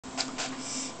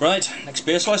Right, next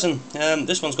bass lesson.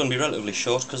 This one's going to be relatively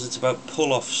short because it's about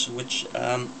pull-offs, which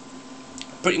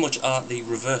pretty much are the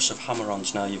reverse of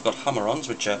hammer-ons. Now you've got hammer-ons,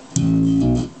 which are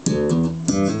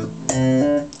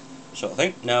sort of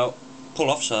thing. Now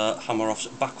pull-offs are hammer-offs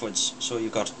backwards. So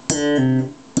you've got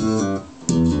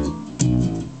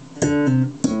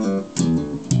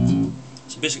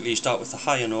basically you start with the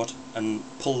higher note and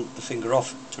pull the finger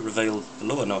off to reveal the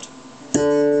lower note.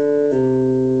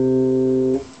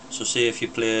 So say if you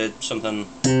played something,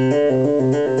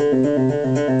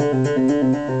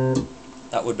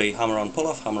 that would be hammer-on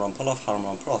pull-off, hammer-on pull-off,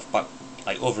 hammer-on pull-off, back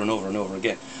like over and over and over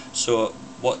again. So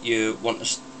what you want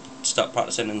to start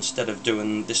practicing, instead of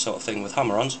doing this sort of thing with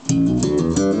hammer-ons,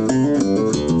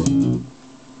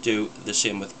 do the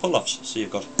same with pull-offs. So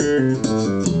you've got,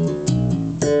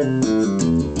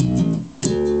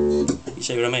 you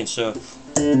see what I mean? So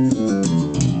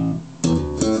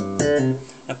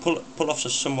now pull-offs are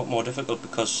somewhat more difficult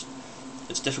because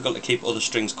it's difficult to keep other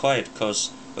strings quiet,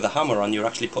 because with a hammer-on you're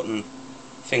actually putting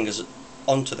fingers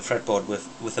onto the fretboard.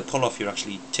 With a pull-off you're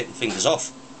actually taking fingers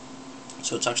off.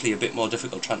 So it's actually a bit more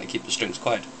difficult trying to keep the strings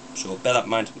quiet. So bear that in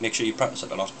mind, make sure you practice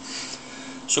it a lot.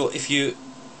 So if you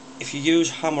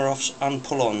use hammer-offs and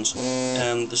pull-ons,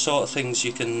 the sort of things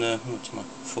you can, oh, it's my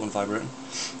phone vibrating,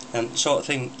 the sort of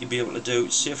thing you'd be able to do,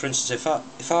 say for instance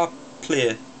if I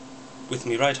play with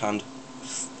my right hand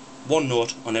one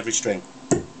note on every string,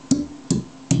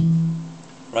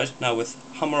 right, now with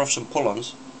hammer-offs and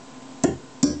pull-ons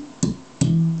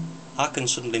I can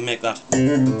suddenly make that,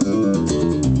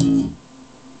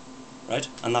 right,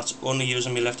 and that's only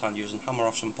using my left hand, using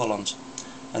hammer-offs and pull-ons,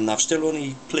 and I've still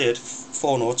only played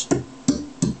 4 notes,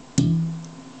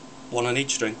 one on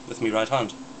each string with my right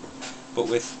hand. But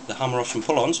with the hammer-offs and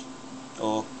pull-ons,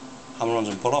 or hammer-ons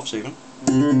and pull-offs even,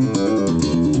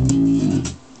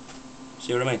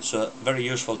 see what I mean? So very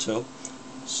useful tool.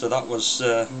 So that was,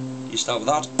 you start with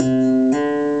that,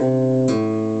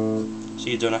 so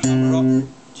you're doing a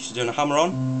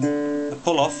hammer-on, a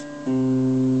pull-off,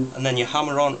 and then you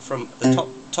hammer on from the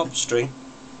top string,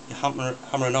 you're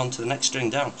hammering on to the next string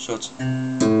down. So it's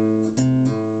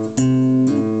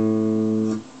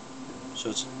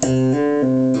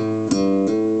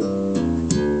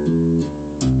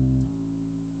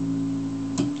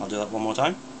I'll do that one more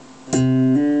time.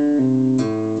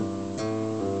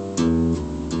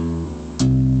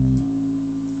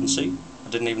 And see, I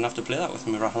didn't even have to play that with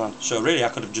my right hand. So really I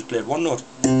could have just played one note.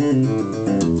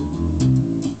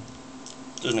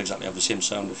 Doesn't exactly have the same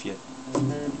sound if you...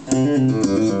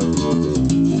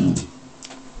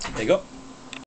 There you go.